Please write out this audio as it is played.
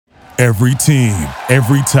Every team,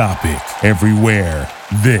 every topic, everywhere.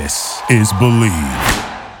 This is Believe.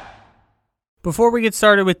 Before we get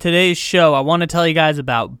started with today's show, I want to tell you guys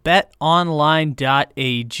about betonline.ag.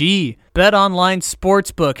 BetOnline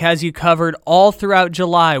Sportsbook has you covered all throughout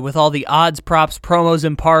July with all the odds, props, promos,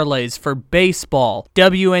 and parlays for baseball,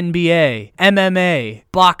 WNBA, MMA,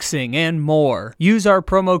 boxing, and more. Use our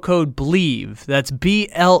promo code BLEAV, that's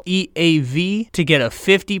BLEAV, to get a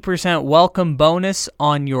 50% welcome bonus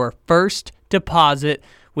on your first deposit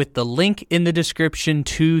with the link in the description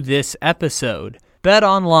to this episode.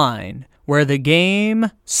 BetOnline, where the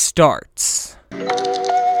game starts.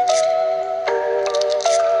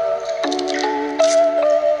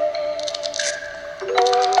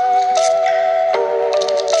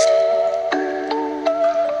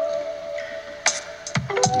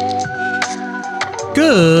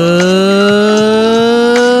 Good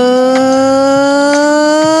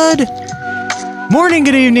morning,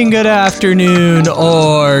 good evening, good afternoon,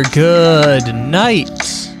 or good night.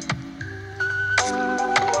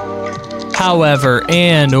 However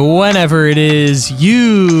and whenever it is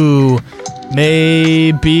you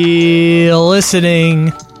may be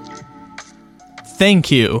listening, thank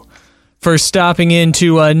you for stopping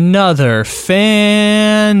into another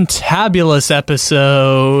fantabulous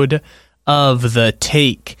episode of the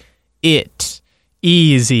Take It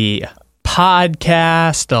Easy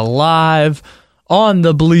podcast, alive on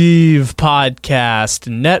the Believe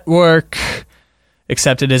Podcast Network.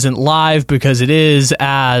 Except it isn't live because it is,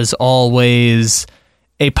 as always,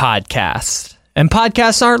 a podcast. And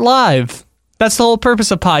podcasts aren't live. That's the whole purpose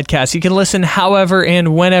of podcasts. You can listen however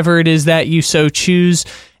and whenever it is that you so choose.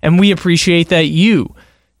 And we appreciate that you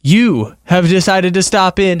have decided to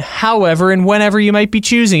stop in however and whenever you might be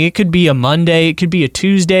choosing. It could be a Monday, it could be a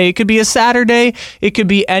Tuesday, it could be a Saturday, it could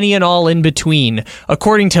be any and all in between.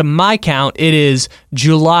 According to my count, it is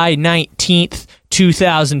July 19th,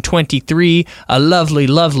 2023, a lovely,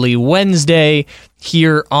 lovely Wednesday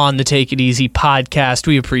here on the Take It Easy podcast.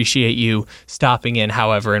 We appreciate you stopping in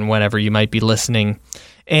however and whenever you might be listening.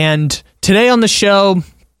 And today on the show,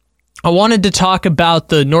 I wanted to talk about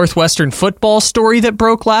the Northwestern football story that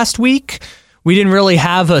broke last week. We didn't really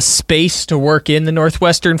have a space to work in the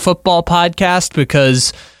Northwestern football podcast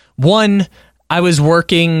because, one, I was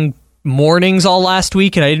working mornings all last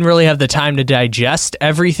week and I didn't really have the time to digest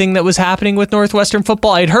everything that was happening with Northwestern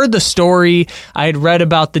football. I had heard the story, I had read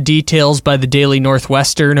about the details by the Daily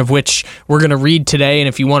Northwestern, of which we're going to read today, and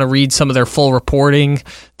if you want to read some of their full reporting,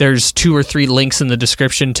 there's 2 or 3 links in the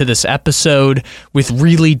description to this episode with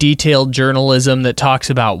really detailed journalism that talks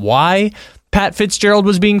about why Pat Fitzgerald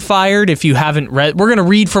was being fired. If you haven't read, we're going to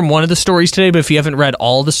read from one of the stories today, but if you haven't read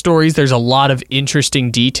all the stories, there's a lot of interesting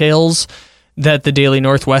details that the Daily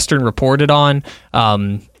Northwestern reported on.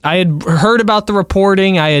 I had heard about the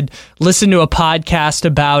reporting. I had listened to a podcast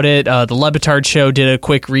about it. The Lebitard Show did a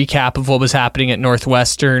quick recap of what was happening at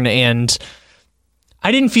Northwestern, and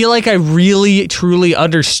I didn't feel like I really, truly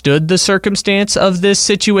understood the circumstance of this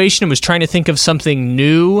situation. I was trying to think of something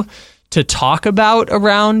new to talk about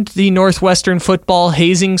around the Northwestern football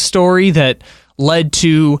hazing story that led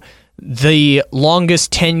to the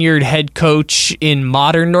longest tenured head coach in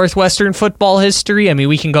modern Northwestern football history. I mean,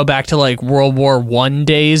 we can go back to like World War I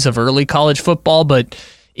days of early college football, but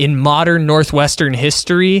in modern Northwestern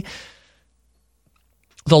history,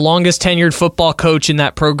 the longest tenured football coach in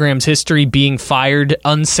that program's history being fired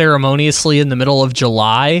unceremoniously in the middle of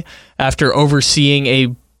July after overseeing a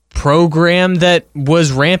program that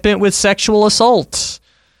was rampant with sexual assault.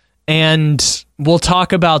 And we'll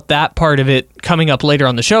talk about that part of it coming up later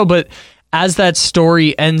on the show. But as that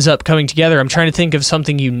story ends up coming together, I'm trying to think of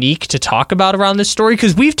something unique to talk about around this story,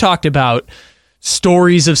 because we've talked about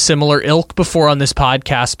stories of similar ilk before on this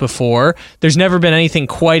podcast before. There's never been anything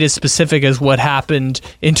quite as specific as what happened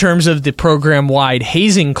in terms of the program-wide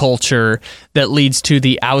hazing culture that leads to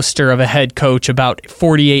the ouster of a head coach about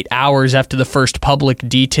 48 hours after the first public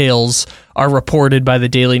details are reported by the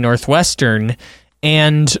Daily Northwestern.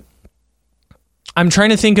 And I'm trying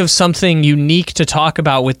to think of something unique to talk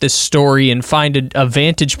about with this story and find a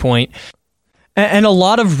vantage point. And a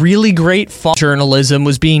lot of really great journalism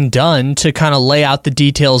was being done to kind of lay out the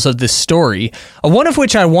details of this story. One of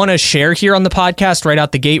which I want to share here on the podcast right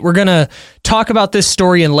out the gate. We're going to talk about this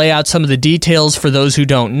story and lay out some of the details for those who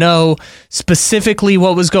don't know, specifically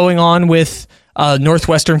what was going on with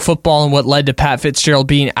Northwestern football and what led to Pat Fitzgerald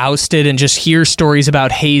being ousted, and just hear stories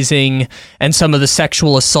about hazing and some of the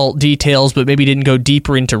sexual assault details, but maybe didn't go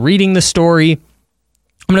deeper into reading the story.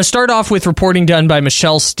 I'm going to start off with reporting done by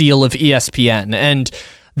Michelle Steele of ESPN, and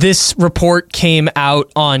this report came out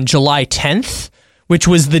on July 10th, which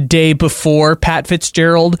was the day before Pat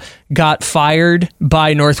Fitzgerald got fired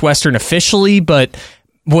by Northwestern officially, but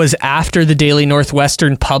was after the Daily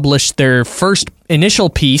Northwestern published their first initial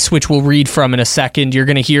piece, which we'll read from in a second. You're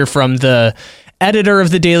going to hear from the editor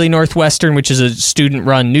of the Daily Northwestern, which is a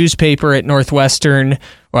student-run newspaper at Northwestern.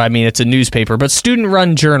 Well, I mean, it's a newspaper, but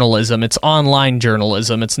student-run journalism. It's online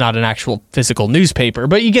journalism. It's not an actual physical newspaper,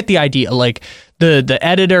 but you get the idea. Like the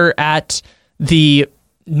editor at the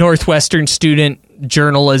Northwestern student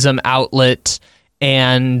journalism outlet,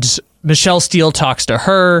 and Michelle Steele talks to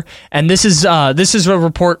her, and this is a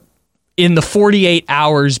report in the 48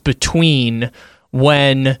 hours between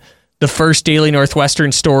when the first Daily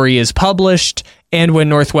Northwestern story is published and when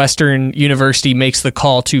Northwestern University makes the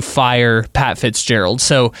call to fire Pat Fitzgerald.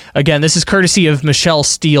 So again, this is courtesy of Michelle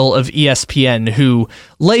Steele of ESPN, who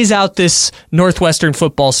lays out this Northwestern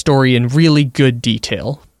football story in really good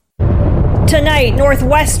detail. Tonight,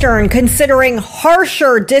 Northwestern considering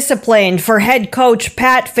harsher discipline for head coach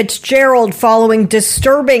Pat Fitzgerald following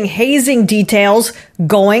disturbing hazing details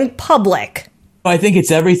going public. I think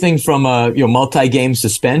it's everything from a multi-game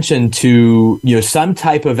suspension to some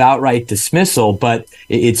type of outright dismissal, but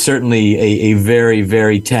it's certainly a very,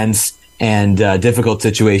 very tense and difficult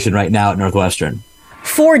situation right now at Northwestern.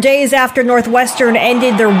 4 days after Northwestern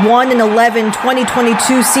ended their 1-11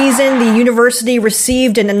 2022 season, the university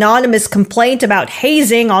received an anonymous complaint about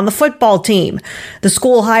hazing on the football team. The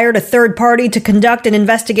school hired a third party to conduct an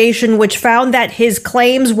investigation which found that his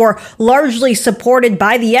claims were largely supported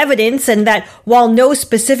by the evidence and that while no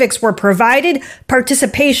specifics were provided,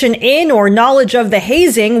 participation in or knowledge of the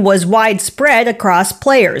hazing was widespread across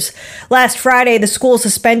players. Last Friday, the school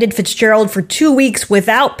suspended Fitzgerald for 2 weeks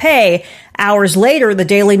without pay. Hours later, the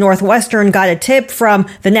Daily Northwestern got a tip from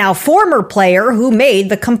the now former player who made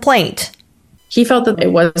the complaint. He felt that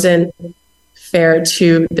it wasn't fair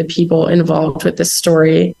to the people involved with this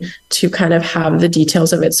story to kind of have the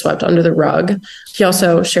details of it swept under the rug. He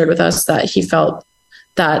also shared with us that he felt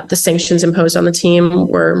that the sanctions imposed on the team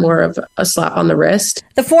were more of a slap on the wrist.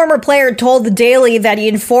 The former player told the Daily that he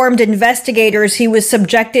informed investigators he was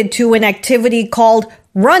subjected to an activity called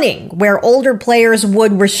running, where older players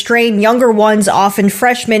would restrain younger ones, often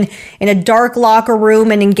freshmen, in a dark locker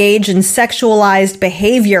room and engage in sexualized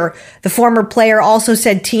behavior. The former player also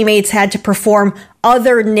said teammates had to perform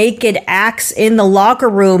other naked acts in the locker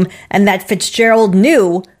room and that Fitzgerald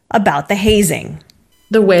knew about the hazing.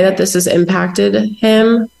 The way that this has impacted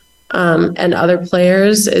him and other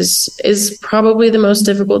players is probably the most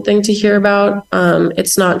difficult thing to hear about.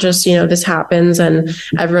 It's not just, this happens and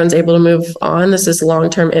everyone's able to move on. This is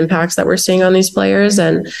long-term impacts that we're seeing on these players,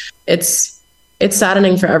 and it's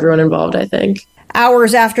saddening for everyone involved, I think.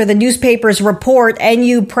 Hours after the newspaper's report,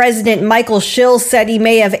 NU President Michael Schill said he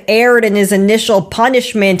may have erred in his initial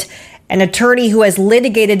punishment. An attorney who has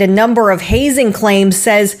litigated a number of hazing claims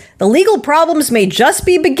says the legal problems may just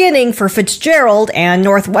be beginning for Fitzgerald and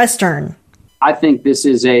Northwestern. I think this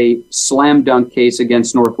is a slam dunk case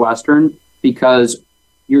against Northwestern because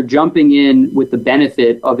you're jumping in with the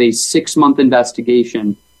benefit of a 6-month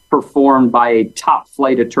investigation performed by a top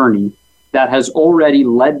flight attorney that has already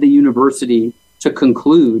led the university to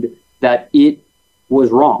conclude that it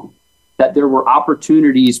was wrong, that there were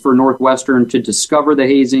opportunities for Northwestern to discover the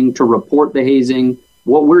hazing, to report the hazing.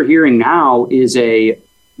 What we're hearing now is a,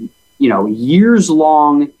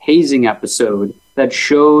 years-long hazing episode that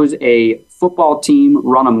shows a football team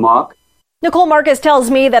run amok. Nicole Marcus tells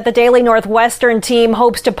me that the Daily Northwestern team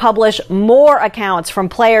hopes to publish more accounts from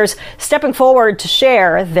players stepping forward to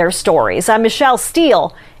share their stories. I'm Michelle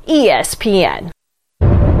Steele, ESPN.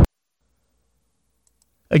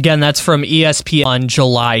 Again, that's from ESPN on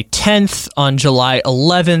July 10th. On July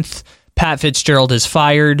 11th, Pat Fitzgerald is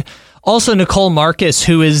fired. Also, Nicole Marcus,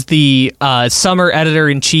 who is the summer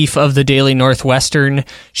editor-in-chief of the Daily Northwestern.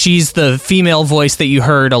 She's the female voice that you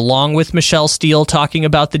heard along with Michelle Steele talking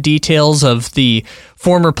about the details of the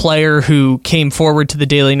former player who came forward to the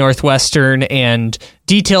Daily Northwestern and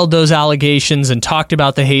detailed those allegations and talked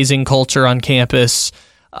about the hazing culture on campus.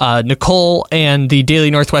 Nicole and the Daily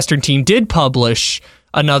Northwestern team did publish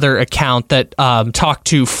another account that talked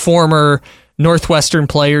to former Northwestern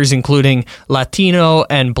players, including Latino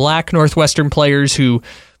and Black Northwestern players who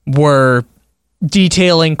were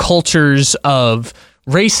detailing cultures of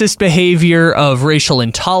racist behavior, of racial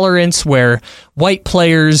intolerance, where white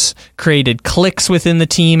players created cliques within the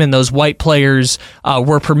team, and those white players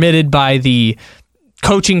were permitted by the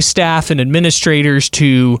coaching staff and administrators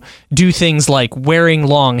to do things like wearing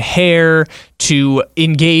long hair, to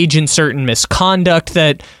engage in certain misconduct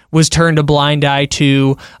that was turned a blind eye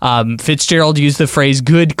to. Fitzgerald used the phrase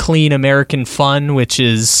good, clean American fun, which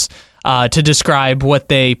is to describe what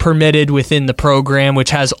they permitted within the program, which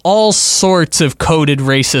has all sorts of coded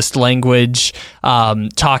racist language,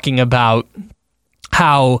 talking about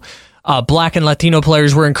how Black and Latino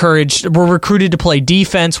players were recruited to play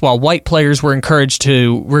defense, while white players were encouraged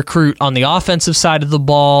to recruit on the offensive side of the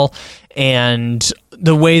ball. And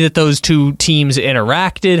the way that those two teams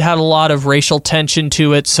interacted had a lot of racial tension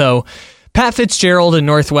to it. So Pat Fitzgerald and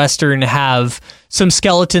Northwestern have some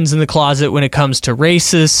skeletons in the closet when it comes to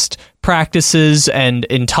racist practices and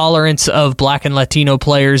intolerance of Black and Latino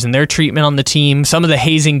players and their treatment on the team. Some of the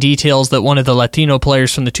hazing details that one of the Latino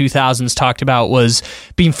players from the 2000s talked about was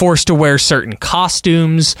being forced to wear certain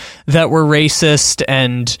costumes that were racist,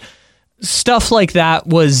 and stuff like that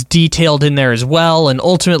was detailed in there as well. And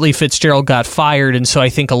ultimately Fitzgerald got fired, and so I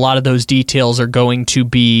think a lot of those details are going to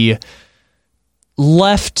be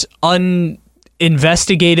left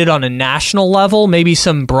uninvestigated on a national level. Maybe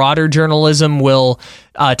some broader journalism will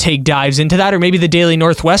take dives into that, or maybe the Daily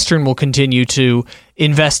Northwestern will continue to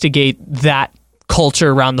investigate that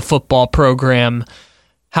culture around the football program.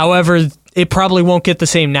 However, it probably won't get the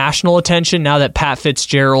same national attention now that Pat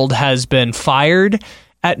Fitzgerald has been fired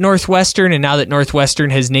at Northwestern, and now that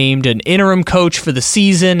Northwestern has named an interim coach for the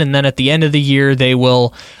season, and then at the end of the year they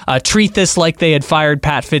will treat this like they had fired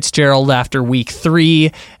Pat Fitzgerald after week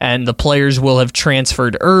 3, and the players will have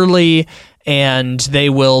transferred early, and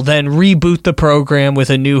they will then reboot the program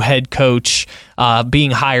with a new head coach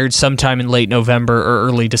being hired sometime in late November or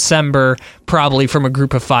early December, probably from a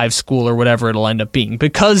group of 5 school or whatever it'll end up being.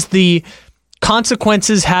 Because the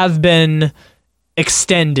consequences have been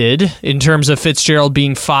extended in terms of Fitzgerald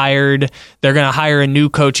being fired, they're going to hire a new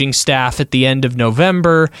coaching staff at the end of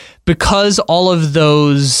November. Because all of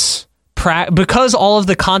the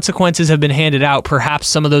consequences have been handed out, perhaps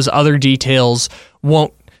some of those other details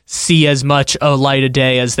won't see as much a light of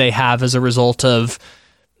day as they have as a result of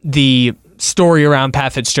the story around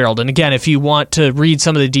Pat Fitzgerald. And again, if you want to read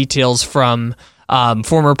some of the details from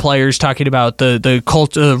former players talking about the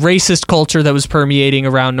racist culture that was permeating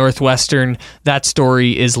around Northwestern, that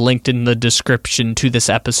story is linked in the description to this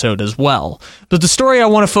episode as well. But the story I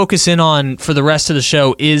want to focus in on for the rest of the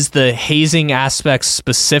show is the hazing aspects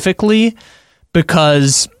specifically,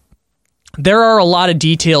 because there are a lot of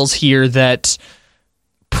details here that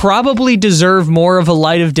probably deserve more of a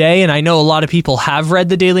light of day, and I know a lot of people have read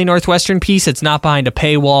the Daily Northwestern piece. It's not behind a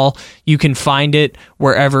paywall. You can find it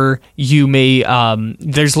wherever you may.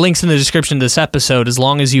 There's links in the description of this episode. As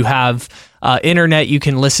long as you have internet, you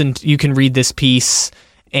can read this piece,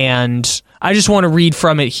 and I just want to read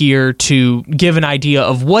from it here to give an idea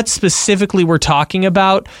of what specifically we're talking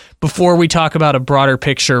about before we talk about a broader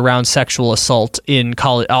picture around sexual assault on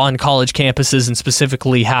college campuses, and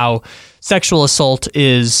specifically how sexual assault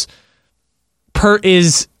is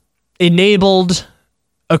enabled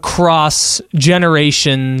across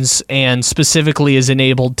generations, and specifically is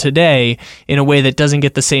enabled today in a way that doesn't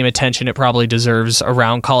get the same attention it probably deserves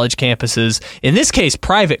around college campuses, in this case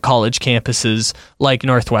private college campuses like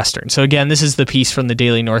Northwestern. So again, this is the piece from the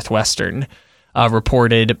Daily Northwestern,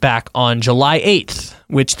 reported back on July 8th,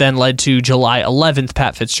 which then led to July 11th,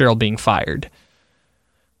 Pat Fitzgerald being fired.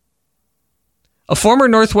 A former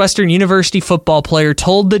Northwestern University football player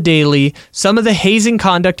told the Daily some of the hazing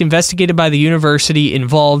conduct investigated by the university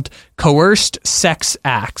involved coerced sex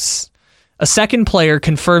acts. A second player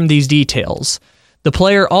confirmed these details. The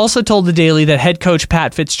player also told the Daily that head coach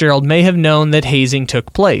Pat Fitzgerald may have known that hazing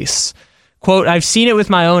took place. Quote, "I've seen it with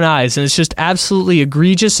my own eyes, and it's just absolutely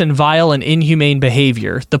egregious and vile and inhumane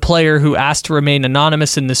behavior," the player, who asked to remain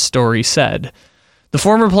anonymous in this story, said. The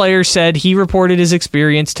former player said he reported his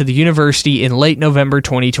experience to the university in late November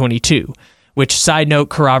 2022, which, side note,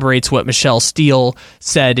 corroborates what Michelle Steele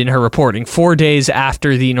said in her reporting 4 days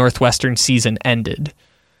after the Northwestern season ended.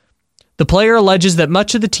 The player alleges that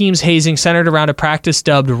much of the team's hazing centered around a practice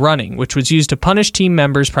dubbed running, which was used to punish team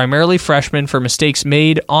members, primarily freshmen, for mistakes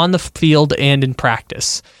made on the field and in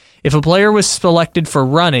practice. If a player was selected for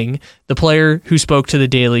running, the player who spoke to the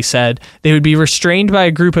Daily said, they would be restrained by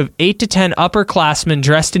a group of 8 to 10 upperclassmen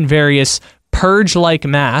dressed in various purge-like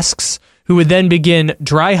masks, who would then begin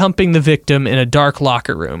dry humping the victim in a dark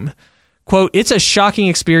locker room. Quote, "It's a shocking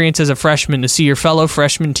experience as a freshman to see your fellow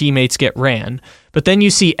freshman teammates get ran, but then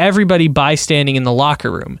you see everybody bystanding in the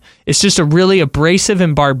locker room. It's just a really abrasive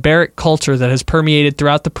and barbaric culture that has permeated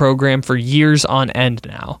throughout the program for years on end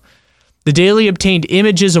now." The Daily obtained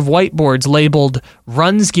images of whiteboards labeled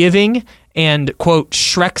Runs Giving and, quote,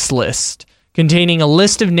 Shrek's List, containing a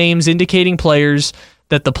list of names indicating players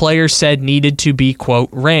that the player said needed to be, quote,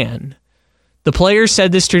 ran. The player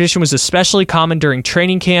said this tradition was especially common during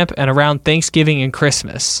training camp and around Thanksgiving and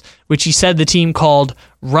Christmas, which he said the team called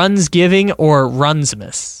runsgiving or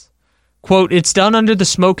runsmas. Quote, it's done under the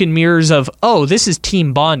smoke and mirrors of, oh, this is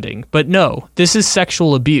team bonding, but no, this is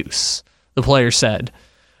sexual abuse, the player said.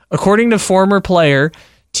 According to former player,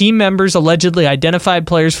 team members allegedly identified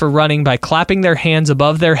players for running by clapping their hands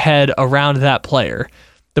above their head around that player.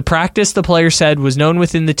 The practice, the player said, was known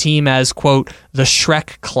within the team as, quote, the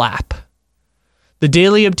Shrek clap. The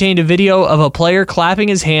Daily obtained a video of a player clapping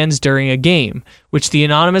his hands during a game, which the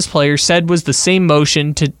anonymous player said was the same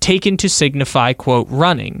motion taken to signify, quote,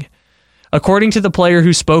 running. According to the player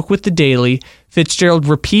who spoke with the Daily, Fitzgerald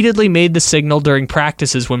repeatedly made the signal during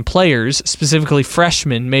practices when players, specifically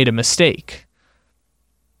freshmen, made a mistake.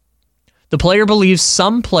 The player believes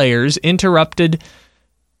some players interpreted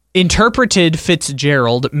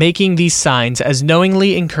Fitzgerald making these signs as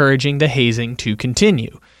knowingly encouraging the hazing to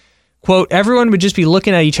continue. Quote, everyone would just be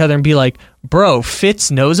looking at each other and be like, bro,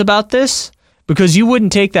 Fitz knows about this? Because you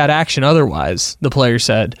wouldn't take that action otherwise, the player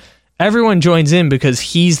said. Everyone joins in because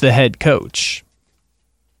he's the head coach.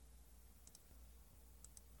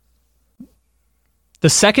 The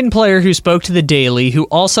second player who spoke to the Daily, who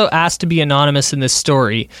also asked to be anonymous in this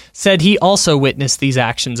story, said he also witnessed these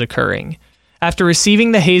actions occurring. After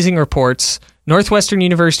receiving the hazing reports, Northwestern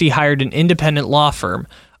University hired an independent law firm,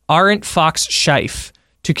 Arendt Fox Scheif,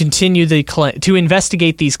 to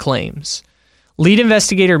investigate these claims. Lead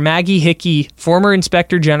investigator Maggie Hickey, former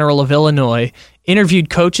Inspector General of Illinois, interviewed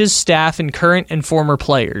coaches, staff, and current and former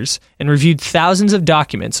players, and reviewed thousands of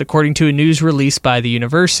documents, according to a news release by the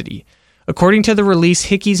university. According to the release,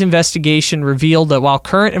 Hickey's investigation revealed that while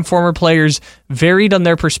current and former players varied on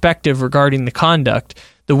their perspective regarding the conduct,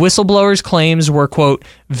 the whistleblower's claims were, quote,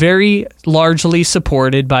 very largely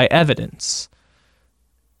supported by evidence.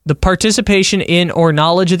 The participation in or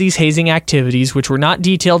knowledge of these hazing activities, which were not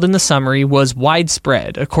detailed in the summary, was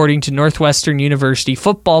widespread, according to Northwestern University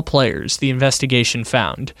football players, the investigation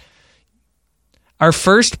found. Our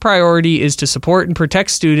first priority is to support and protect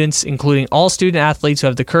students, including all student athletes who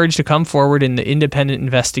have the courage to come forward in the independent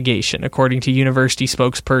investigation, according to university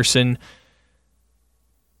spokesperson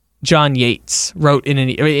John Yates wrote in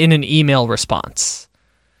an email response.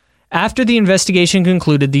 After the investigation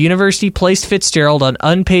concluded, the university placed Fitzgerald on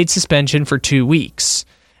unpaid suspension for 2 weeks.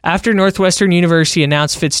 After Northwestern University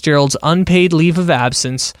announced Fitzgerald's unpaid leave of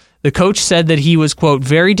absence, the coach said that he was, quote,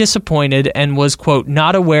 very disappointed and was, quote,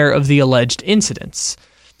 not aware of the alleged incidents.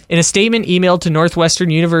 In a statement emailed to Northwestern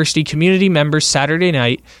University community members Saturday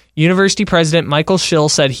night, University President Michael Schill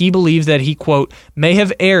said he believed that he, quote, may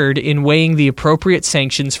have erred in weighing the appropriate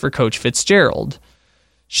sanctions for Coach Fitzgerald.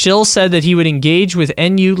 Schill said that he would engage with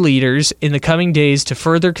NU leaders in the coming days to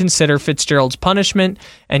further consider Fitzgerald's punishment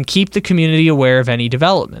and keep the community aware of any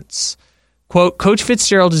developments. Quote, Coach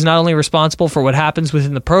Fitzgerald is not only responsible for what happens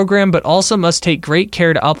within the program, but also must take great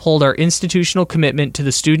care to uphold our institutional commitment to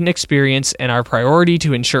the student experience and our priority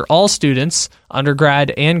to ensure all students,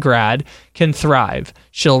 undergrad and grad, can thrive,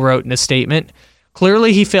 Schill wrote in a statement.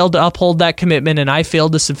 Clearly, he failed to uphold that commitment, and I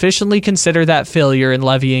failed to sufficiently consider that failure in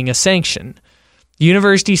levying a sanction. The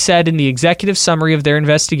university said in the executive summary of their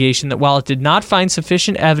investigation that while it did not find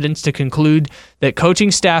sufficient evidence to conclude that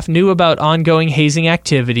coaching staff knew about ongoing hazing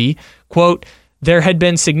activity, quote, there had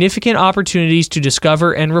been significant opportunities to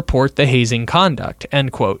discover and report the hazing conduct,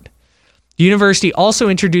 end quote. The university also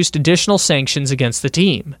introduced additional sanctions against the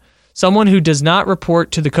team. Someone who does not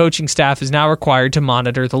report to the coaching staff is now required to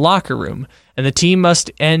monitor the locker room, and the team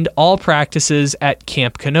must end all practices at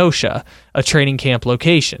Camp Kenosha, a training camp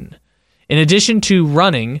location. In addition to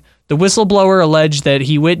running, the whistleblower alleged that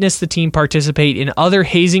he witnessed the team participate in other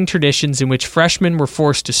hazing traditions in which freshmen were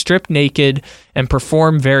forced to strip naked and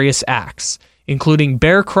perform various acts, including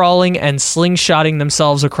bear crawling and slingshotting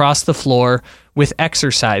themselves across the floor with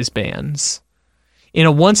exercise bands. In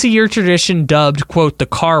a once-a-year tradition dubbed, quote, the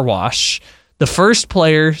car wash, the first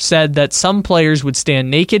player said that some players would stand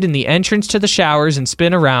naked in the entrance to the showers and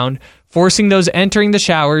spin around, forcing those entering the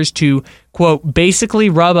showers to, quote, basically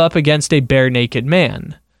rub up against a bare-naked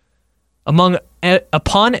man.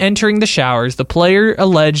 Upon entering the showers, the player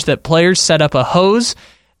alleged that players set up a hose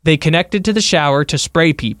they connected to the shower to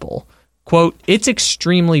spray people. Quote, it's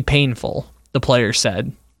extremely painful, the player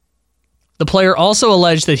said. The player also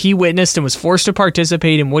alleged that he witnessed and was forced to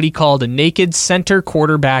participate in what he called a naked center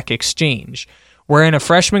quarterback exchange, wherein a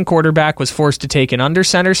freshman quarterback was forced to take an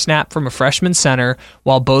under-center snap from a freshman center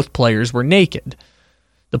while both players were naked.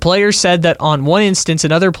 The player said that on one instance,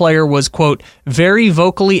 another player was, quote, very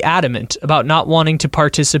vocally adamant about not wanting to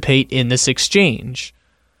participate in this exchange.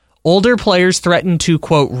 Older players threatened to,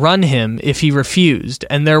 quote, run him if he refused,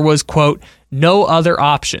 and there was, quote, no other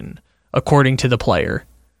option, according to the player.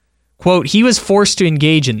 Quote, he was forced to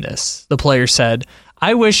engage in this, the player said.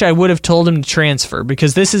 I wish I would have told him to transfer,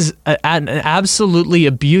 because this is an absolutely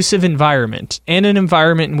abusive environment, and an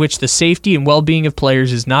environment in which the safety and well-being of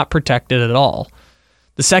players is not protected at all.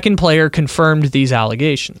 The second player confirmed these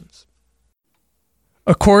allegations.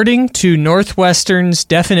 According to Northwestern's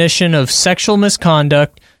definition of sexual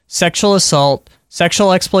misconduct, sexual assault,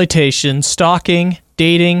 sexual exploitation, stalking,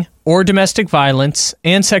 dating, or domestic violence,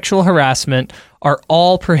 and sexual harassment are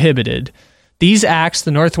all prohibited. These acts,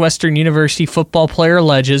 the Northwestern University football player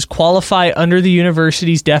alleges, qualify under the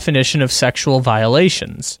university's definition of sexual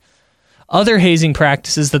violations. Other hazing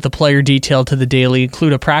practices that the player detailed to the Daily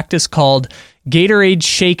include a practice called Gatorade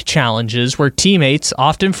Shake Challenges, where teammates,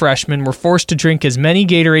 often freshmen, were forced to drink as many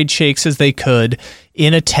Gatorade shakes as they could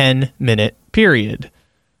in a 10-minute period.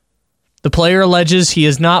 The player alleges he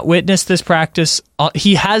has witnessed this practice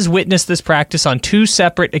on 2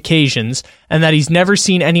 separate occasions, and that he's never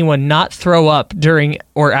seen anyone not throw up during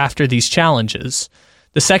or after these challenges.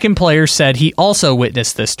 The second player said he also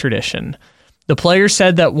witnessed this tradition. The player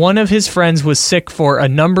said that one of his friends was sick for a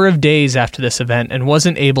number of days after this event and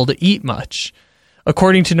wasn't able to eat much.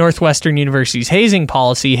 According to Northwestern University's hazing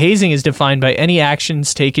policy, hazing is defined by any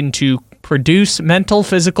actions taken to produce mental,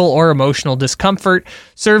 physical, or emotional discomfort,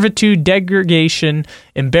 servitude, degradation,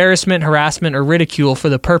 embarrassment, harassment, or ridicule for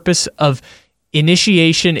the purpose of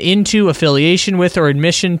initiation into, affiliation with, or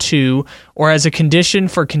admission to, or as a condition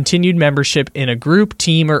for continued membership in a group,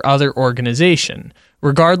 team, or other organization,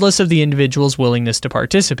 regardless of the individual's willingness to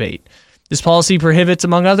participate. This policy prohibits,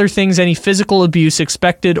 among other things, any physical abuse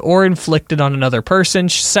expected or inflicted on another person,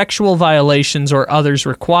 sexual violations or others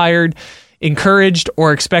required, encouraged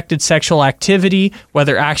or expected sexual activity,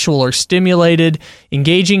 whether actual or stimulated,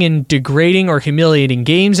 engaging in degrading or humiliating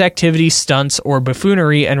games, activities, stunts, or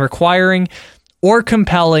buffoonery, and requiring or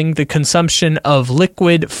compelling the consumption of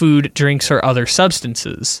liquid, food, drinks, or other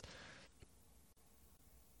substances.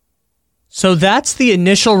 So that's the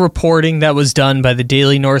initial reporting that was done by the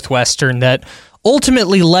Daily Northwestern that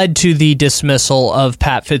ultimately led to the dismissal of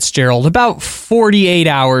Pat Fitzgerald about 48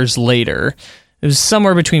 hours later. It was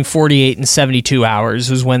somewhere between 48 and 72 hours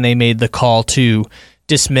was when they made the call to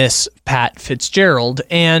dismiss Pat Fitzgerald.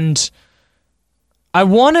 And I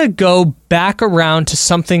want to go back around to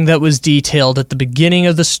something that was detailed at the beginning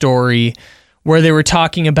of the story, where they were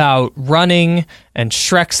talking about running and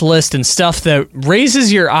Shrek's List and stuff that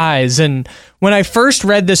raises your eyes. And when I first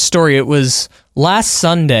read this story, it was last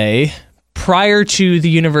Sunday, prior to the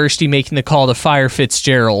university making the call to fire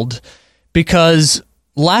Fitzgerald, because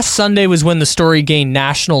last Sunday was when the story gained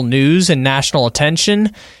national news and national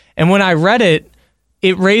attention. And when I read it,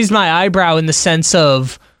 it raised my eyebrow in the sense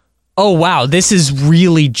of, oh, wow, this is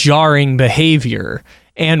really jarring behavior.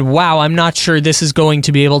 And wow, I'm not sure this is going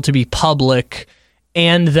to be able to be public,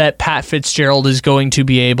 and that Pat Fitzgerald is going to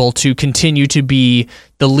be able to continue to be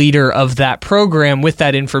the leader of that program with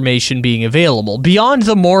that information being available. Beyond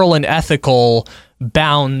the moral and ethical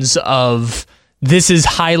bounds of this is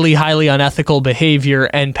highly, highly unethical behavior,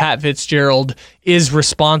 and Pat Fitzgerald is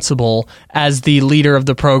responsible as the leader of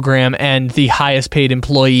the program and the highest paid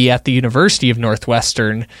employee at the University of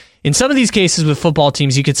Northwestern. In some of these cases with football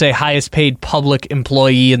teams, you could say highest paid public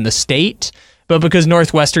employee in the state, but because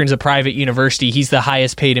Northwestern is a private university, he's the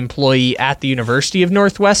highest paid employee at the University of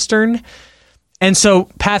Northwestern. And so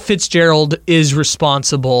Pat Fitzgerald is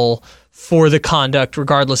responsible for the conduct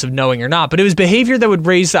regardless of knowing or not. But it was behavior that would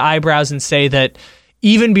raise the eyebrows and say that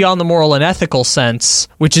even beyond the moral and ethical sense,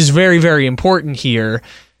 which is very, very important here,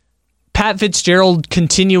 Pat Fitzgerald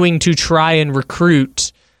continuing to try and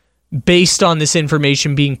recruit based on this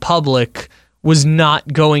information being public was not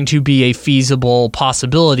going to be a feasible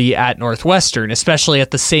possibility at Northwestern, especially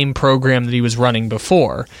at the same program that he was running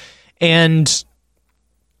before. And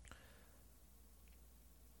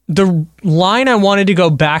the line I wanted to go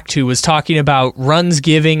back to was talking about runs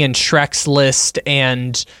giving and Shrek's List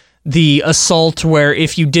and the assault where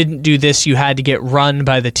if you didn't do this, you had to get run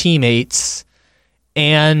by the teammates.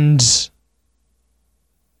 And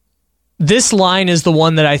this line is the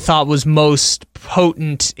one that I thought was most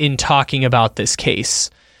potent in talking about this case.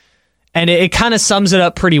 And it kind of sums it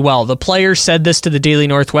up pretty well. The player said this to the Daily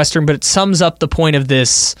Northwestern, but it sums up the point of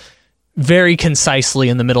this very concisely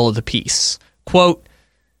in the middle of the piece. Quote,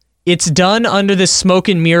 "It's done under the smoke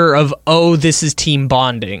and mirror of, oh, this is team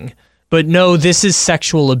bonding. But no, this is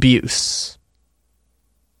sexual abuse."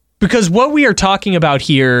 Because what we are talking about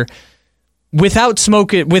here, without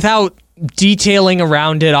detailing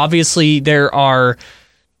around it, obviously there are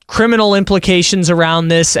criminal implications around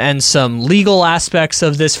this and some legal aspects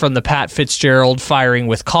of this from the Pat Fitzgerald firing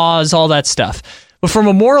with cause, all that stuff. But from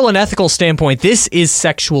a moral and ethical standpoint, this is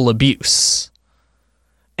sexual abuse.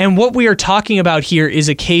 And what we are talking about here is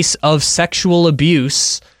a case of sexual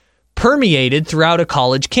abuse permeated throughout a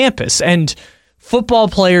college campus. And football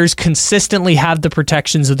players consistently have the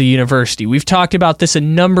protections of the university. We've talked about this a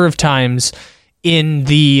number of times in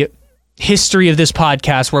the history of this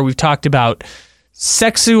podcast, where we've talked about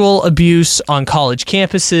sexual abuse on college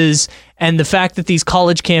campuses and the fact that these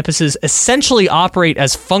college campuses essentially operate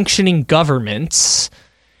as functioning governments.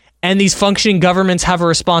 And these functioning governments have a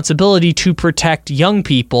responsibility to protect young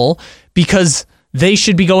people because they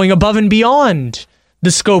should be going above and beyond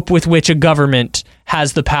the scope with which a government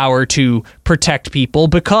has the power to protect people,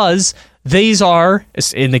 because these are,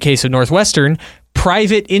 in the case of Northwestern,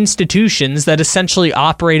 private institutions that essentially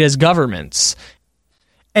operate as governments.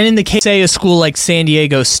 And in the case, say, a school like San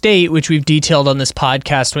Diego State, which we've detailed on this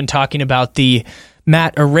podcast when talking about the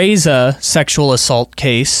Matt Araiza sexual assault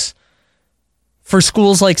case, for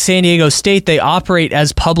schools like San Diego State, they operate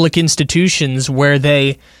as public institutions where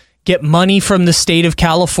they get money from the state of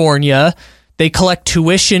California. They collect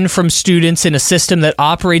tuition from students in a system that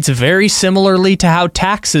operates very similarly to how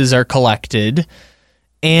taxes are collected.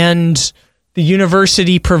 And the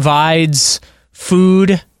university provides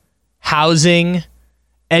food, housing,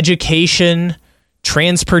 education,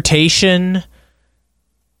 transportation.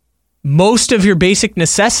 Most of your basic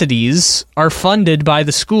necessities are funded by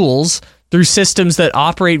the schools through systems that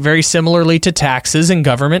operate very similarly to taxes and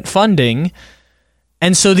government funding.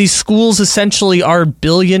 And so these schools essentially are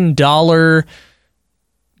billion-dollar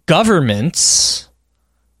governments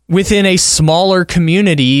within a smaller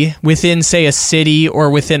community, within, say, a city or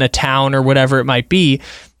within a town or whatever it might be.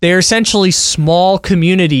 They're essentially small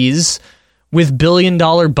communities with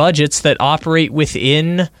billion-dollar budgets that operate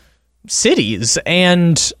within cities.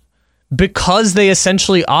 And because they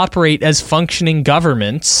essentially operate as functioning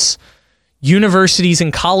governments, universities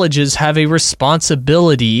and colleges have a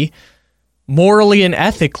responsibility, morally and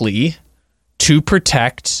ethically, to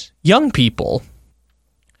protect young people.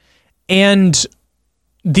 And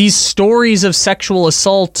these stories of sexual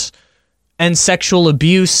assault and sexual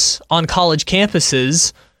abuse on college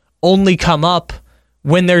campuses only come up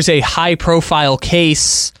when there's a high-profile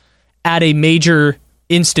case at a major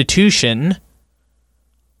institution.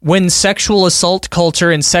 When sexual assault culture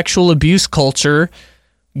and sexual abuse culture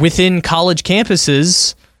within college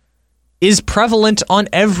campuses is prevalent on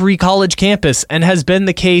every college campus and has been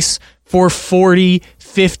the case for 40,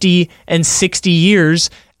 50, and 60 years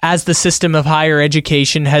as the system of higher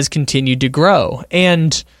education has continued to grow.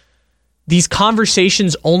 And these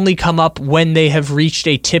conversations only come up when they have reached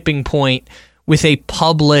a tipping point with a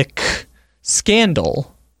public scandal.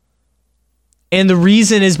 And the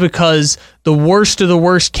reason is because the worst of the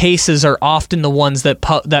worst cases are often the ones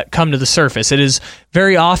that come to the surface. It is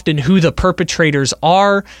very often who the perpetrators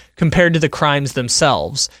are compared to the crimes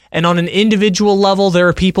themselves. And on an individual level, there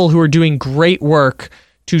are people who are doing great work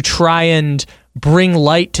to try and bring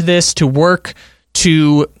light to this, to work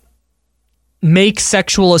to make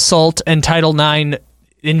sexual assault and Title IX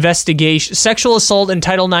investigations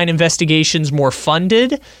more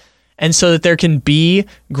funded, and so that there can be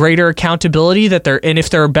greater accountability, and if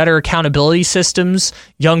there are better accountability systems,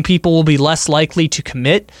 young people will be less likely to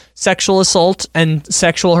commit sexual assault and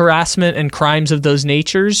sexual harassment and crimes of those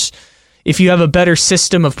natures. If you have a better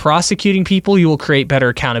system of prosecuting people, you will create better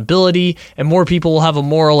accountability, and more people will have a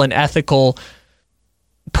moral and ethical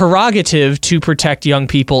prerogative to protect young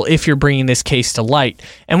people if you're bringing this case to light.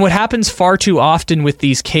 And what happens far too often with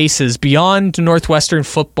these cases, beyond Northwestern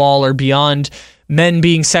football or beyond men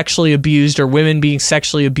being sexually abused or women being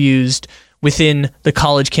sexually abused within the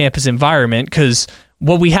college campus environment, because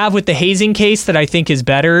what we have with the Hazing case that I think is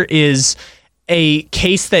better is a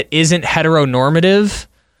case that isn't heteronormative.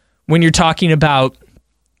 When you're talking about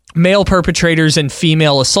male perpetrators and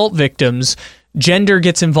female assault victims, gender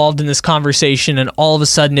gets involved in this conversation, and all of a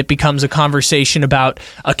sudden it becomes a conversation about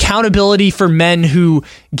accountability for men who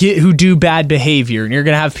do bad behavior. And you're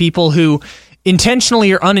going to have people who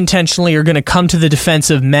intentionally or unintentionally are going to come to the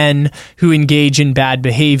defense of men who engage in bad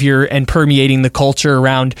behavior and permeating the culture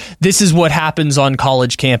around this is what happens on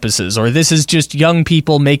college campuses, or this is just young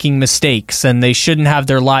people making mistakes and they shouldn't have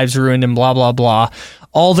their lives ruined and blah, blah, blah.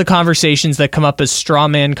 All the conversations that come up as straw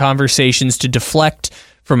man conversations to deflect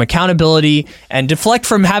from accountability and deflect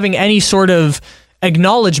from having any sort of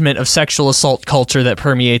acknowledgement of sexual assault culture that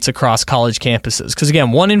permeates across college campuses. Because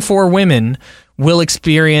again, 1 in 4 women will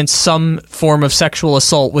experience some form of sexual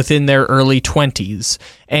assault within their early 20s.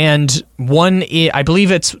 And I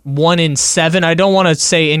believe it's 1 in 7, I don't want to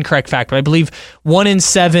say incorrect fact, but I believe 1 in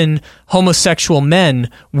 7 homosexual men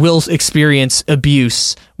will experience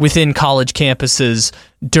abuse within college campuses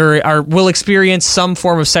or will experience some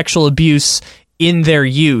form of sexual abuse in their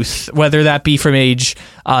youth, whether that be from age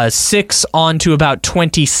 6 on to about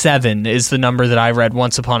 27 is the number that I read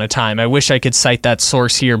once upon a time. I wish I could cite that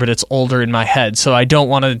source here, but it's older in my head. So I don't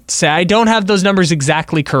want to say, I don't have those numbers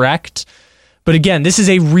exactly correct. But again, this is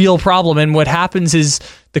a real problem. And what happens is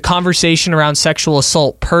the conversation around sexual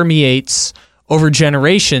assault permeates over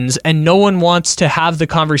generations, and no one wants to have the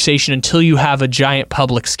conversation until you have a giant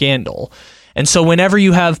public scandal. And so whenever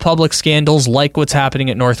you have public scandals like what's happening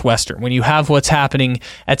at Northwestern, when you have what's happening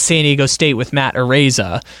at San Diego State with Matt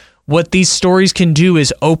Araiza, what these stories can do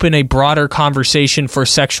is open a broader conversation for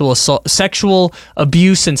sexual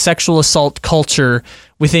abuse and sexual assault culture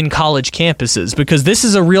within college campuses, because this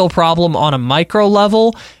is a real problem on a micro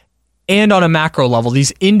level and on a macro level.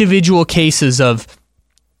 These individual cases of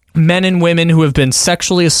men and women who have been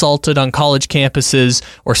sexually assaulted on college campuses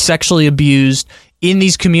or sexually abused in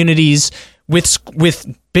these communities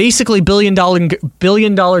with basically billion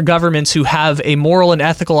dollar governments who have a moral and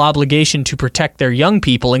ethical obligation to protect their young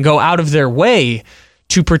people and go out of their way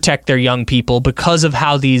to protect their young people because of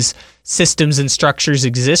how these systems and structures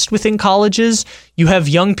exist within colleges. You have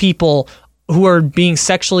young people who are being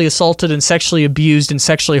sexually assaulted and sexually abused and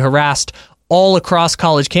sexually harassed all across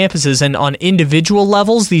college campuses. And on individual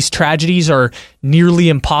levels, these tragedies are nearly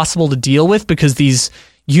impossible to deal with because these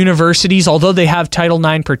universities, although they have Title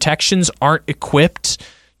IX protections, aren't equipped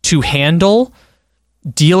to handle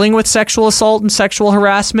dealing with sexual assault and sexual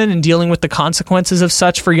harassment and dealing with the consequences of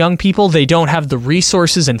such for young people. They don't have the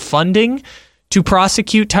resources and funding to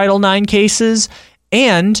prosecute Title IX cases.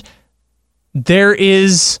 And there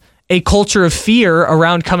is a culture of fear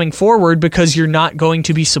around coming forward because you're not going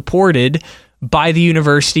to be supported by the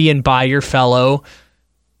university and by your fellow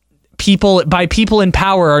people. People in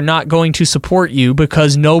power are not going to support you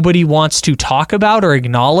because nobody wants to talk about or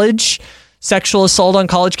acknowledge sexual assault on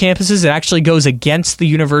college campuses. It actually goes against the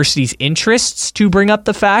university's interests to bring up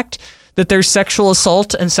the fact that there's sexual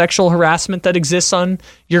assault and sexual harassment that exists on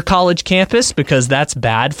your college campus, because that's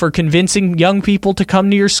bad for convincing young people to come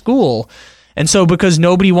to your school. And so because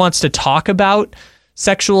nobody wants to talk about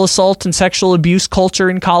sexual assault and sexual abuse culture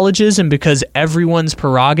in colleges, and because everyone's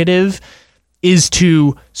prerogative is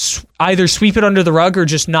to either sweep it under the rug or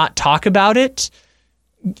just not talk about it,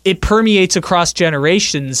 it permeates across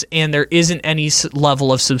generations and there isn't any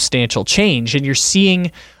level of substantial change. And you're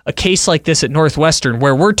seeing a case like this at Northwestern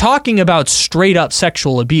where we're talking about straight up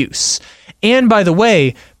sexual abuse. And by the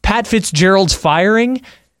way, Pat Fitzgerald's firing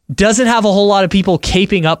doesn't have a whole lot of people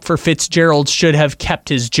caping up for Fitzgerald should have kept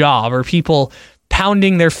his job, or people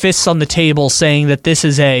pounding their fists on the table saying that this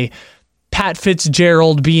is a Pat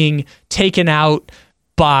Fitzgerald being taken out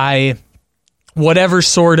by whatever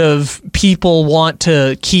sort of people want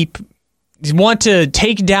to take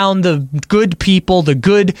down the good people, the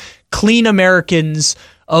good, clean Americans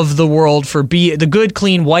of the world, the good,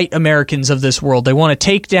 clean white Americans of this world. They want to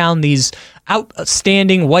take down these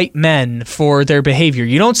outstanding white men for their behavior.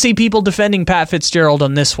 You don't see people defending Pat Fitzgerald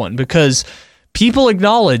on this one because people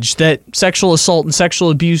acknowledge that sexual assault and sexual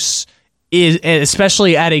abuse is,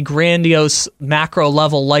 especially at a grandiose macro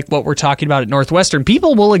level like what we're talking about at Northwestern,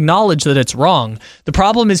 people will acknowledge that it's wrong. The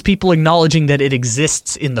problem is people acknowledging that it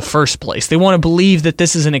exists in the first place. They want to believe that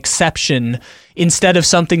this is an exception instead of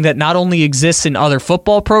something that not only exists in other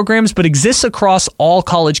football programs, but exists across all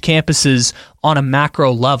college campuses on a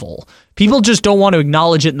macro level. People just don't want to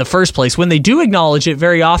acknowledge it in the first place. When they do acknowledge it,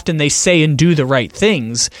 very often they say and do the right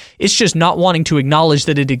things. It's just not wanting to acknowledge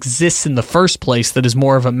that it exists in the first place that is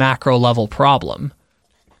more of a macro level problem.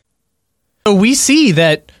 So we see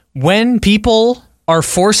that when people are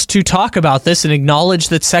forced to talk about this and acknowledge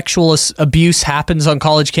that sexual abuse happens on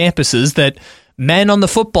college campuses, that men on the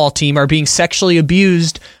football team are being sexually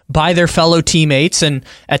abused by their fellow teammates and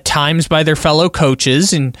at times by their fellow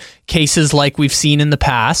coaches in cases like we've seen in the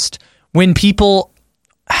past. When people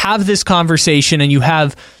have this conversation and you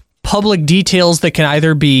have public details that can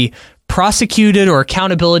either be prosecuted or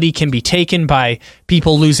accountability can be taken by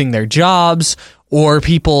people losing their jobs or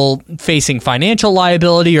people facing financial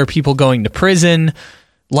liability or people going to prison,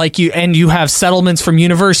 and you have settlements from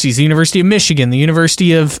universities, the University of Michigan, the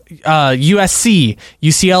University of USC,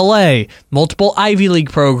 UCLA, multiple Ivy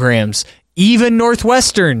League programs, even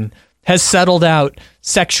Northwestern has settled out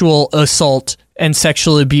sexual assault and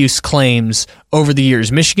sexual abuse claims over the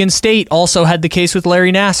years. Michigan State also had the case with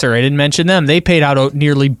Larry Nassar. I didn't mention them. They paid out a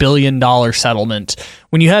nearly $1 billion settlement.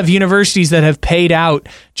 When you have universities that have paid out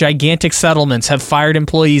gigantic settlements, have fired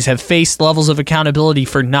employees, have faced levels of accountability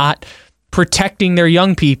for not protecting their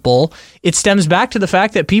young people, it stems back to the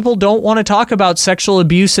fact that people don't want to talk about sexual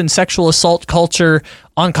abuse and sexual assault culture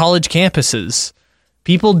on college campuses.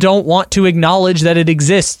 People don't want to acknowledge that it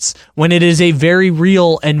exists when it is a very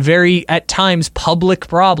real and very, at times, public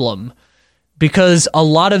problem, because a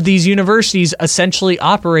lot of these universities essentially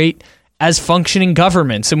operate as functioning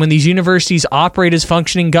governments. And when these universities operate as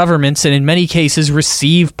functioning governments and in many cases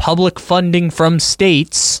receive public funding from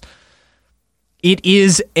states, it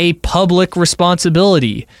is a public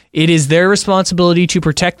responsibility. It is their responsibility to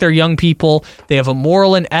protect their young people. They have a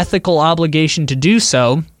moral and ethical obligation to do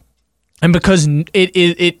so. And because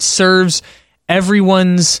it serves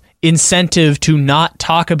everyone's incentive to not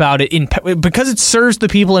talk about it, because it serves the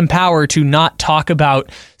people in power to not talk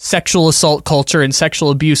about sexual assault culture and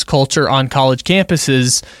sexual abuse culture on college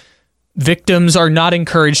campuses, victims are not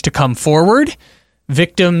encouraged to come forward.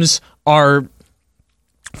 Victims are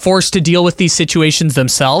forced to deal with these situations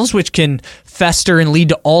themselves, which can fester and lead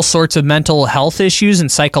to all sorts of mental health issues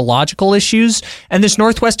and psychological issues. And this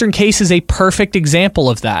Northwestern case is a perfect example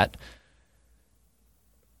of that.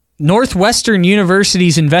 Northwestern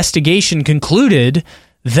University's investigation concluded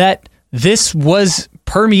that this was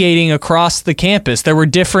permeating across the campus. There were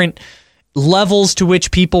different levels to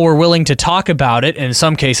which people were willing to talk about it, and in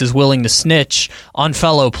some cases willing to snitch on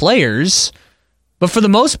fellow players. But for the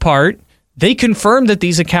most part, they confirmed that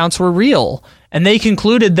these accounts were real, and they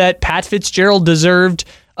concluded that Pat Fitzgerald deserved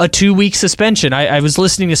a 2-week suspension. I was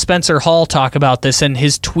listening to Spencer Hall talk about this, and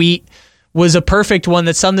his tweet was a perfect one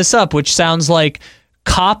that summed this up, which sounds like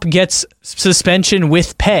cop gets suspension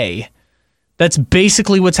with pay. That's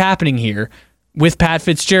basically what's happening here with Pat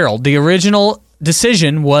Fitzgerald. The original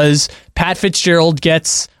decision was Pat Fitzgerald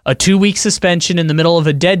gets a 2-week suspension in the middle of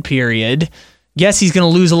a dead period. Yes, he's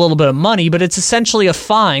going to lose a little bit of money, but it's essentially a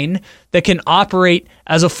fine that can operate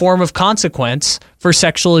as a form of consequence for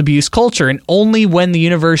sexual abuse culture. And only when the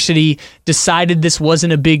university decided this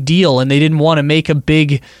wasn't a big deal and they didn't want to make a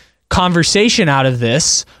big conversation out of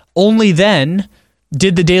this, only then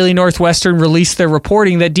did the Daily Northwestern release their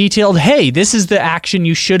reporting that detailed, hey, this is the action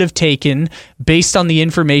you should have taken based on the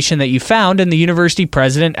information that you found, and the university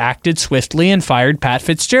president acted swiftly and fired Pat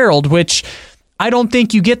Fitzgerald, which I don't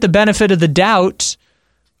think you get the benefit of the doubt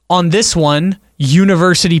on this one.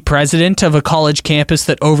 University president of a college campus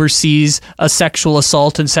that oversees a sexual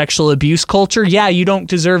assault and sexual abuse culture. Yeah, you don't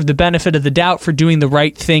deserve the benefit of the doubt for doing the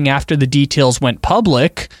right thing after the details went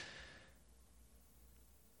public.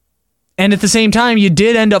 And at the same time, you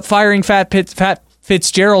did end up firing Pat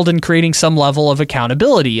Fitzgerald and creating some level of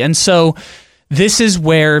accountability. And so this is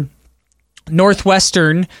where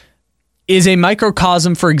Northwestern is a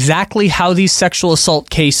microcosm for exactly how these sexual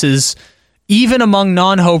assault cases, even among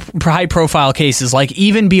non-high-profile cases, like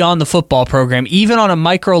even beyond the football program, even on a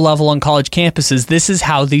micro level on college campuses, this is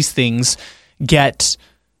how these things get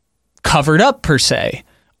covered up, per se.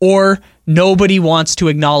 Or nobody wants to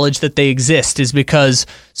acknowledge that they exist, is because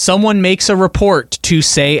someone makes a report to,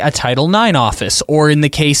 say, a Title IX office, or in the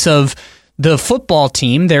case of the football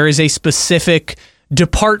team, there is a specific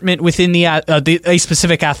department within a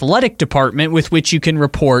specific athletic department with which you can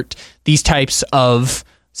report these types of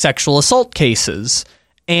sexual assault cases.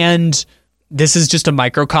 And this is just a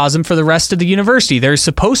microcosm for the rest of the university. There's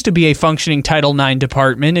supposed to be a functioning Title IX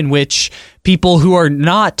department in which people who are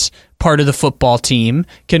not part of the football team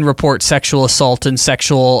can report sexual assault and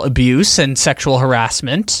sexual abuse and sexual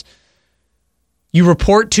harassment. You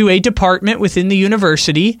report to a department within the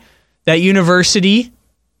university. That university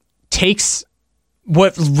takes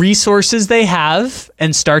what resources they have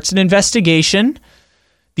and starts an investigation.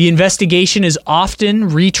 The investigation is often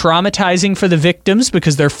re-traumatizing for the victims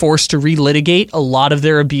because they're forced to relitigate a lot of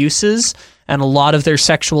their abuses and a lot of their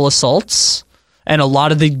sexual assaults and a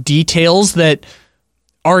lot of the details that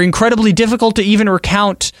are incredibly difficult to even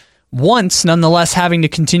recount once, nonetheless having to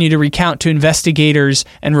continue to recount to investigators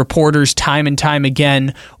and reporters time and time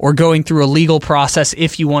again, or going through a legal process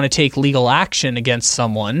if you want to take legal action against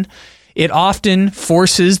someone. It often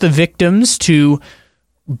forces the victims to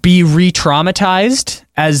be re-traumatized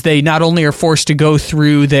as they not only are forced to go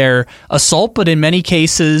through their assault, but in many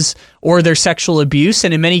cases, or their sexual abuse,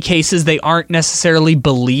 and in many cases they aren't necessarily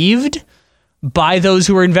believed by those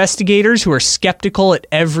who are investigators, who are skeptical at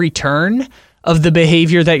every turn of the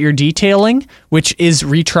behavior that you're detailing, which is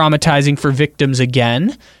re-traumatizing for victims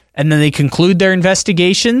again. And then they conclude their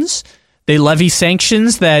investigations. They levy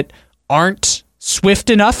sanctions that aren't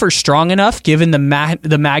swift enough or strong enough, given the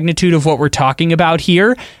magnitude of what we're talking about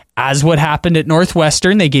here. As what happened at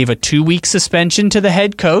Northwestern, they gave a 2-week suspension to the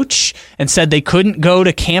head coach and said they couldn't go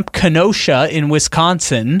to Camp Kenosha in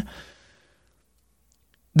Wisconsin.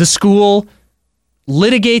 The school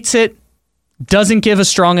litigates it, doesn't give a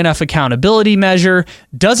strong enough accountability measure,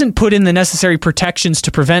 doesn't put in the necessary protections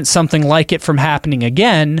to prevent something like it from happening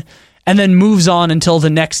again, and then moves on until the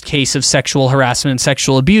next case of sexual harassment and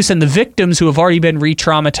sexual abuse. And the victims who have already been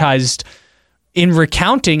re-traumatized in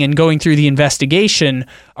recounting and going through the investigation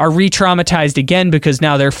are re-traumatized again because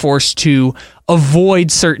now they're forced to avoid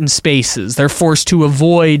certain spaces. They're forced to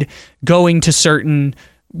avoid going to certain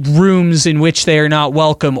rooms in which they are not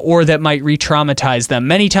welcome or that might re-traumatize them.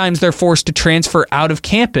 Many times they're forced to transfer out of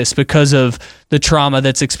campus because of the trauma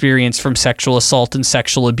that's experienced from sexual assault and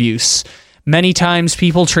sexual abuse. Many times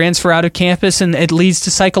people transfer out of campus and it leads to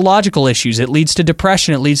psychological issues. It leads to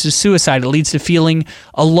depression. It leads to suicide. It leads to feeling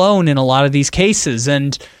alone in a lot of these cases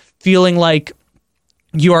and feeling like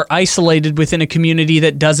you are isolated within a community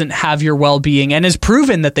that doesn't have your well-being and has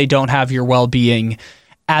proven that they don't have your well-being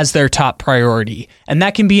as their top priority. And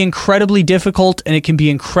that can be incredibly difficult and it can be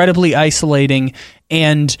incredibly isolating.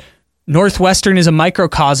 And Northwestern is a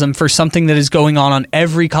microcosm for something that is going on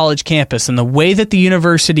every college campus. And the way that the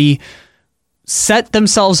university set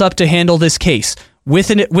themselves up to handle this case with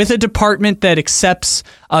a department that accepts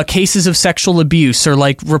cases of sexual abuse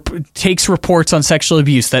or takes reports on sexual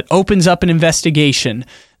abuse, that opens up an investigation,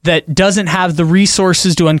 that doesn't have the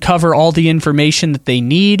resources to uncover all the information that they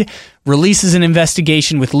need, releases an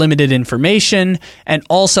investigation with limited information, and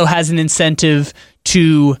also has an incentive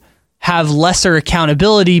to have lesser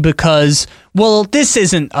accountability because, well, this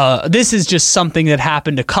is just something that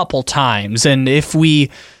happened a couple times, and if we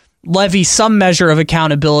levy some measure of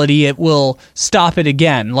accountability, it will stop it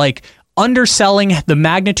again. Like underselling the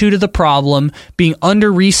magnitude of the problem, being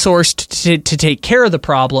under-resourced to take care of the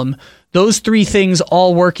problem, those three things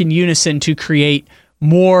all work in unison to create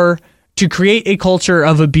a culture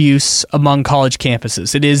of abuse among college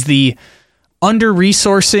campuses. It is the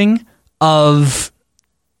under-resourcing of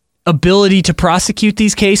ability to prosecute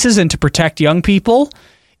these cases and to protect young people.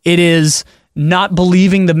 It is not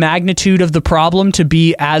believing the magnitude of the problem to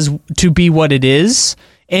be what it is,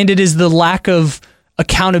 and it is the lack of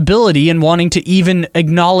accountability and wanting to even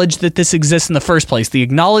acknowledge that this exists in the first place. The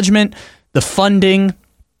acknowledgement, the funding,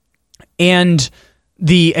 and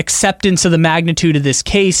the acceptance of the magnitude of this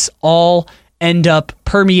case all end up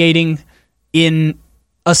permeating in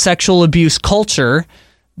a sexual abuse culture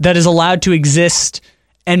that is allowed to exist,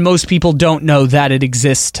 and most people don't know that it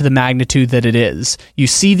exists to the magnitude that it is. You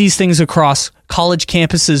see these things across college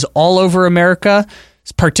campuses all over America,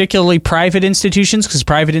 particularly private institutions, because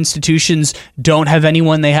private institutions don't have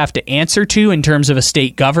anyone they have to answer to in terms of a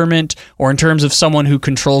state government or in terms of someone who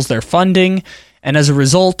controls their funding. And as a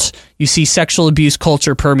result, you see sexual abuse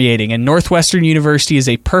culture permeating. And Northwestern University is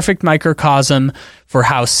a perfect microcosm for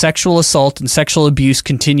how sexual assault and sexual abuse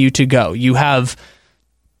continue to go. You have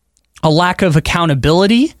a lack of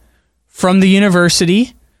accountability from the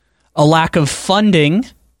university, a lack of funding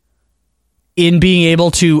in being able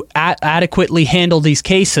to adequately handle these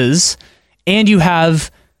cases, and you have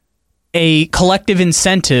a collective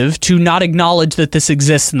incentive to not acknowledge that this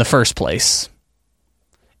exists in the first place.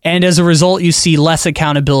 And as a result, you see less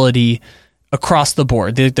accountability across the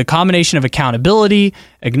board. The combination of accountability,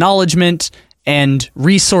 acknowledgement, and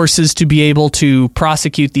resources to be able to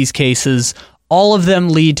prosecute these cases, all of them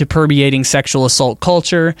lead to permeating sexual assault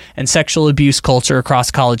culture and sexual abuse culture across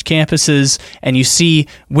college campuses. And you see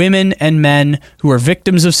women and men who are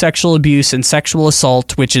victims of sexual abuse and sexual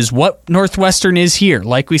assault, which is what Northwestern is here.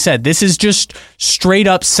 Like we said, this is just straight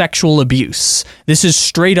up sexual abuse. This is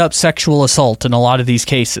straight up sexual assault in a lot of these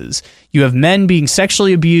cases. You have men being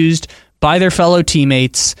sexually abused by their fellow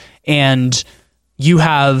teammates, and you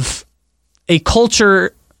have a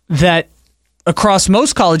culture that across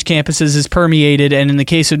most college campuses is permeated, and in the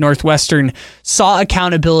case of Northwestern, saw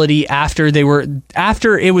accountability after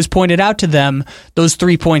it was pointed out to them those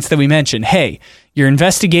 3 points that we mentioned. Hey, your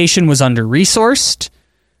investigation was under-resourced.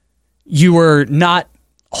 You were not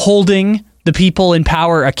holding the people in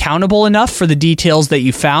power accountable enough for the details that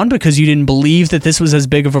you found because you didn't believe that this was as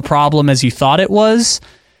big of a problem as you thought it was.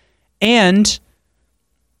 And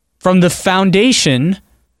from the foundation,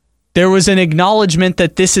 there was an acknowledgement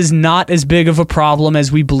that this is not as big of a problem as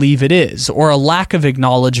we believe it is, or a lack of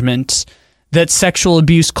acknowledgement that sexual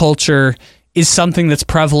abuse culture is something that's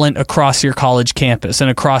prevalent across your college campus and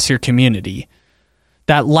across your community.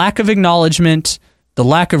 That lack of acknowledgement, the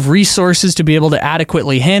lack of resources to be able to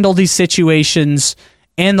adequately handle these situations,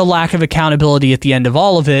 and the lack of accountability at the end of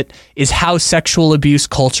all of it is how sexual abuse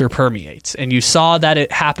culture permeates. And you saw that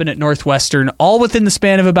it happened at Northwestern all within the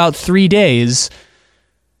span of about 3 days.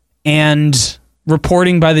 And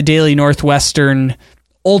reporting by the Daily Northwestern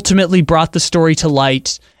ultimately brought the story to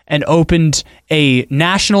light and opened a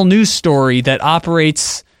national news story that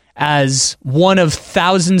operates as one of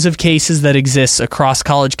thousands of cases that exists across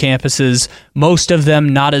college campuses, most of them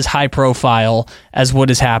not as high profile as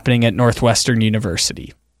what is happening at Northwestern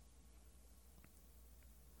University.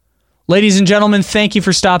 Ladies and gentlemen, thank you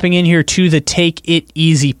for stopping in here to the Take It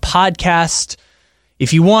Easy podcast.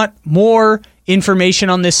 If you want more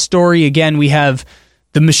information on this story, again, we have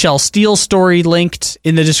the Michelle Steele story linked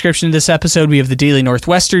in the description of this episode. We have the Daily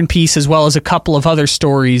Northwestern piece, as well as a couple of other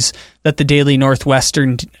stories that the Daily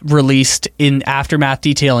Northwestern released in aftermath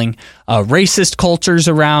detailing racist cultures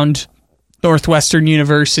around Northwestern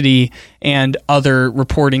University and other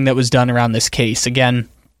reporting that was done around this case. Again,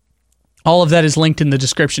 all of that is linked in the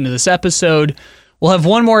description of this episode. We'll have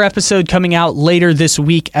one more episode coming out later this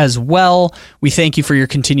week as well. We thank you for your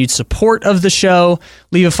continued support of the show.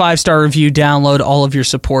 Leave a 5-star review, download. All of your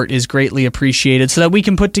support is greatly appreciated so that we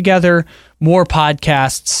can put together more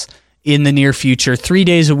podcasts in the near future. 3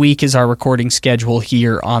 days a week is our recording schedule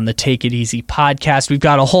here on the Take It Easy podcast. We've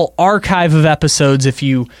got a whole archive of episodes. If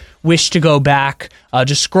you wish to go back,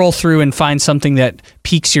 just scroll through and find something that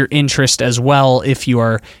piques your interest as well. If you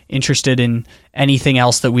are interested in anything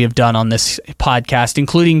else that we have done on this podcast,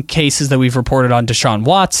 including cases that we've reported on Deshaun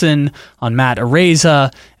Watson, on Matt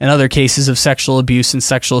Araiza, and other cases of sexual abuse and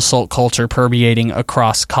sexual assault culture permeating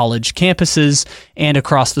across college campuses and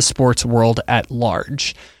across the sports world at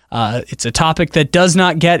large. It's a topic that does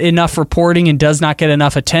not get enough reporting and does not get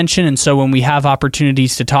enough attention. And so when we have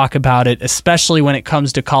opportunities to talk about it, especially when it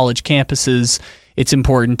comes to college campuses, it's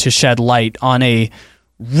important to shed light on a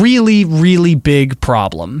really, really big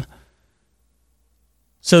problem.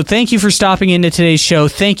 So thank you for stopping into today's show.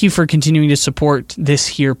 Thank you for continuing to support this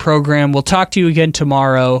here program. We'll talk to you again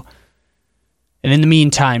tomorrow. And in the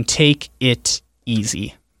meantime, take it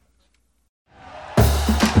easy.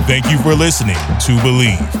 Thank you for listening to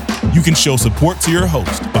Believe. You can show support to your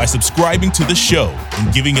host by subscribing to the show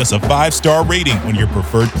and giving us a 5-star rating on your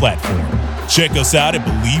preferred platform. Check us out at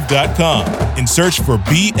Believe.com and search for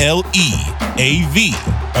BLEAV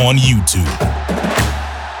on YouTube.